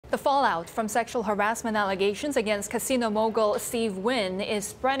The fallout from sexual harassment allegations against casino mogul Steve Wynn is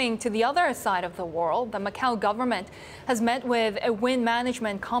spreading to the other side of the world. The Macau government has met with Wynn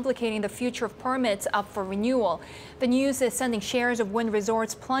management, complicating the future of permits up for renewal. The news is sending shares of Wynn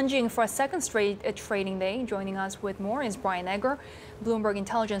Resorts plunging for a second straight trading day. Joining us with more is Brian Egger, Bloomberg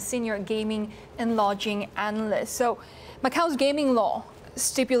Intelligence Senior Gaming and Lodging Analyst. So, Macau's gaming law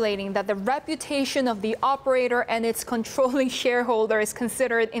stipulating that the reputation of the operator and its controlling shareholder is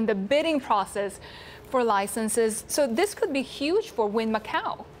considered in the bidding process for licenses. So this could be huge for Wynn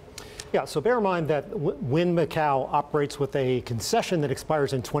Macau. Yeah, so bear in mind that Wynn Macau operates with a concession that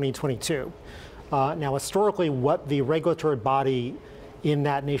expires in 2022. Now, historically, what the regulatory body in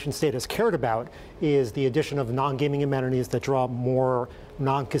that nation state has cared about is the addition of non-gaming amenities that draw more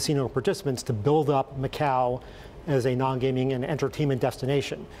non-casino participants to build up Macau as a non-gaming and entertainment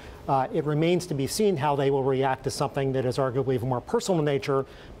destination. It remains to be seen how they will react to something that is arguably of a more personal nature,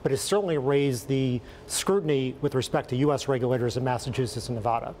 but has certainly raised the scrutiny with respect to U.S. regulators in Massachusetts and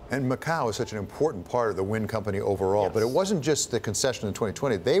Nevada. And Macau is such an important part of the Wynn company overall, Yes. but it wasn't just the concession in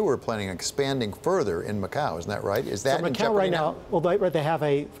 2020. They were planning on expanding further in Macau, isn't that right? Is that so in Macau jeopardy right now? Well, they have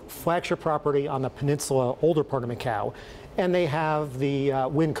a flagship property on the peninsula, older part of Macau, and they have the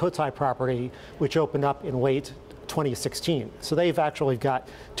Wynn Cotai property, which opened up in late 2016. So they've actually got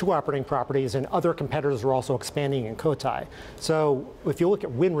two operating properties, and other competitors are also expanding in Cotai. So if you look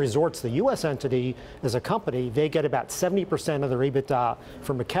at Wynn Resorts, the U.S. entity, as a company, they get about 70% of their EBITDA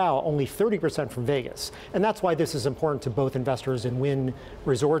from Macau, only 30% from Vegas. And that's why this is important to both investors in Wynn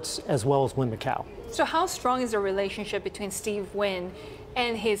Resorts as well as Wynn Macau. So how strong is the relationship between Steve Wynn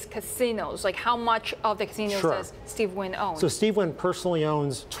and his casinos? Like, how much of the casinos does Steve Wynn own? So Steve Wynn personally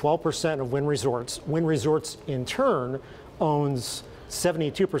owns 12% of Wynn Resorts. Wynn Resorts, in turn, owns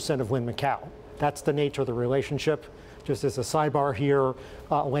 72% of Wynn Macau. That's the nature of the relationship. Just as a sidebar here,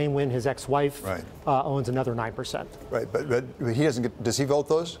 Elaine Wynn, his ex-wife, owns another 9%. Right, but he doesn't get, does he vote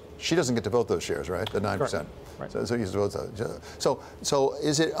those? She doesn't get to vote those shares, right? The 9%. Right. So he has to vote those. So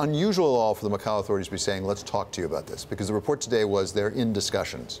is it unusual at all for the Macau authorities to be saying, let's talk to you about this? Because the report today was they're in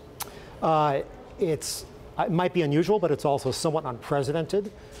discussions. It might be unusual, but it's also somewhat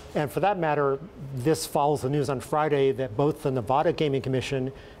unprecedented. And for that matter, this follows the news on Friday that both the Nevada Gaming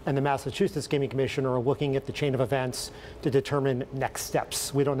Commission and the Massachusetts Gaming Commission are looking at the chain of events to determine next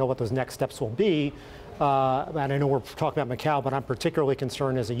steps. We don't know what those next steps will be. And I know we're talking about Macau, but I'm particularly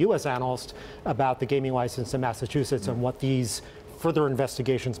concerned as a U.S. analyst about the gaming license in Massachusetts and what these further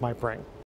investigations might bring.